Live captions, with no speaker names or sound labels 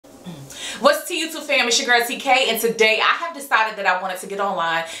What's to YouTube fam? It's your girl TK, and today I have decided that I wanted to get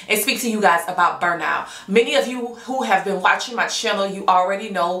online and speak to you guys about burnout. Many of you who have been watching my channel, you already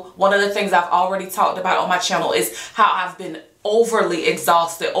know one of the things I've already talked about on my channel is how I've been overly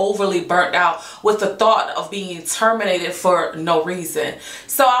exhausted, overly burnt out with the thought of being terminated for no reason.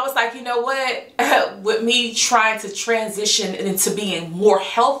 So I was like, you know what, with me trying to transition into being more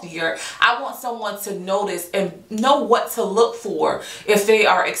healthier, I want someone to notice and know what to look for if they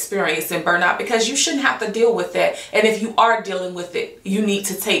are experiencing burnout, because you shouldn't have to deal with that. And if you are dealing with it, you need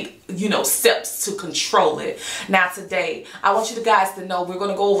to take steps to control it. Now today, I want you guys to know we're going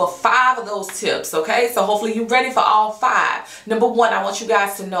to go over 5 of those tips, okay? So hopefully you're ready for all 5. Number 1, I want you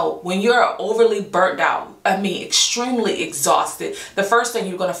guys to know when you're overly burnt out, extremely exhausted, the first thing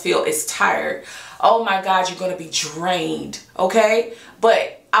you're going to feel is tired. Oh my God, you're going to be drained, okay?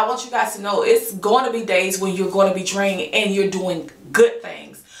 But I want you guys to know it's going to be days when you're going to be drained and you're doing good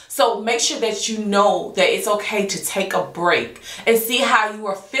things. So make sure that you know that it's okay to take a break and see how you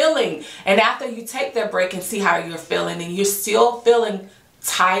are feeling. And after you take that break and see how you're feeling and you're still feeling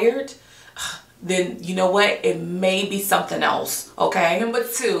tired, then you know what? It may be something else, okay? Number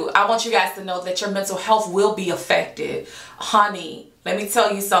 2, I want you guys to know that your mental health will be affected. Honey, let me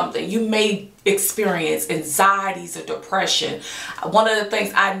tell you something. You may experience anxieties or depression. One of the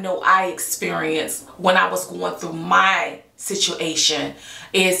things I know I experienced when I was going through my situation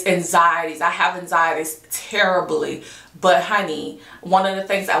is anxieties. I have anxieties terribly, but honey, one of the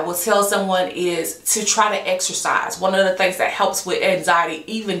things I will tell someone is to try to exercise. One of the things that helps with anxiety,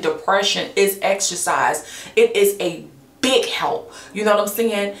 even depression, is exercise. It is a big help. You know what I'm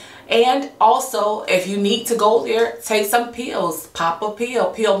saying? And also, if you need to go there, take some pills. Pop a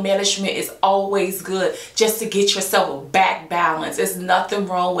pill. Pill management is always good just to get yourself back balanced. There's nothing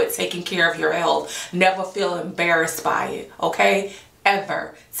wrong with taking care of your health. Never feel embarrassed by it, okay?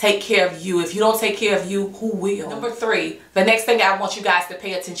 Ever. Take care of you. If you don't take care of you, who will? Number 3, the next thing I want you guys to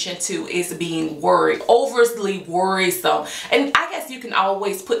pay attention to is being worried. Overly worrisome. And I guess you can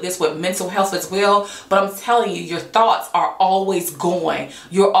always put this with mental health as well, but I'm telling you, your thoughts are always going.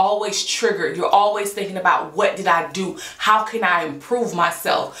 You're always triggered. You're always thinking about, what did I do? How can I improve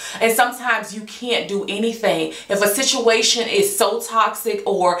myself? And sometimes you can't do anything. If a situation is so toxic,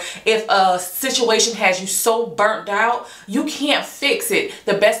 or if a situation has you so burnt out, you can't fix it.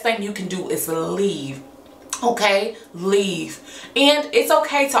 The best thing you can do is leave. Okay, leave. And it's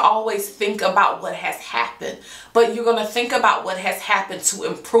okay to always think about what has happened, but you're going to think about what has happened to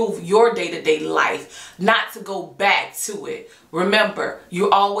improve your day-to-day life, not to go back to it. Remember, you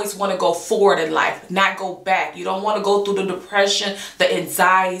always want to go forward in life, not go back. You don't want to go through the depression, the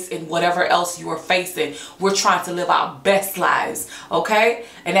anxieties, and whatever else you are facing. We're trying to live our best lives, okay?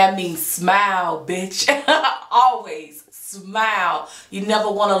 And that means smile, bitch. Always. Smile. You never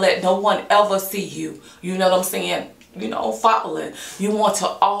want to let no one ever see you. You know what I'm saying? Falling. You want to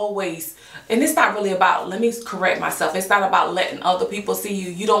always, and it's not really about, let me correct myself. It's not about letting other people see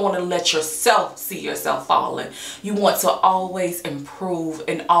you. You don't want to let yourself see yourself falling. You want to always improve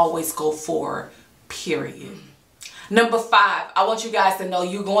and always go forward, period. Number 5, I want you guys to know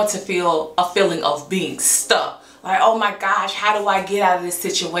you're going to feel a feeling of being stuck. Like, oh my gosh, how do I get out of this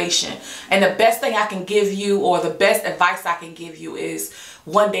situation? And the best thing I can give you, or the best advice I can give you, is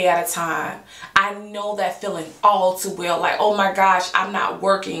one day at a time. I know that feeling all too well. Like, oh my gosh, I'm not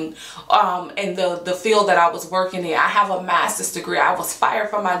working in the field that I was working in. I have a master's degree. I was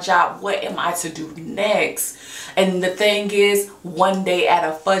fired from my job. What am I to do next? And the thing is, one day at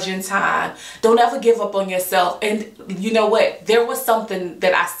a fudging time. Don't ever give up on yourself. And you know what? There was something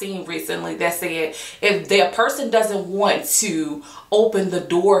that I seen recently that said, if the person doesn't want to open the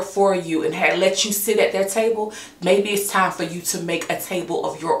door for you and let you sit at their table, maybe it's time for you to make a table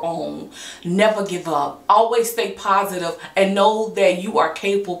of your own. Never give up. Always stay positive and know that you are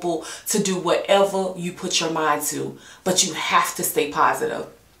capable to do whatever you put your mind to. But you have to stay positive.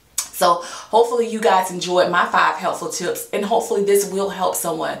 So hopefully you guys enjoyed my 5 helpful tips, and hopefully this will help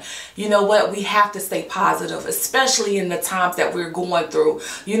someone. You know what? We have to stay positive, especially in the times that we're going through.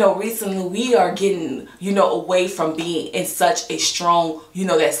 Recently we are getting, away from being in such a strong,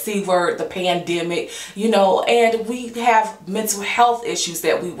 that C word, the pandemic, and we have mental health issues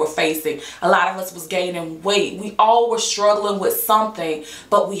that we were facing. A lot of us was gaining weight. We all were struggling with something,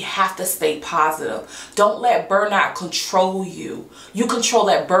 but we have to stay positive. Don't let burnout control you. You control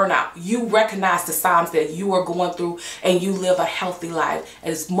that burnout. You recognize the signs that you are going through, and you live a healthy life.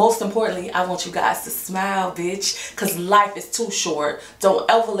 And most importantly, I want you guys to smile, bitch, because life is too short. Don't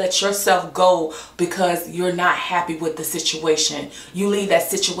ever let yourself go because you're not happy with the situation. You leave that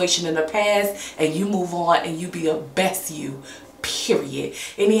situation in the past and you move on and you be your best you. period.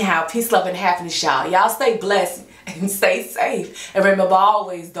 Anyhow, peace, love, and happiness, y'all. Y'all stay blessed and stay safe. And remember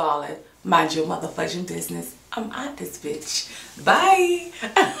always, darling, mind your motherfucking business. I'm out this bitch.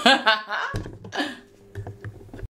 Bye.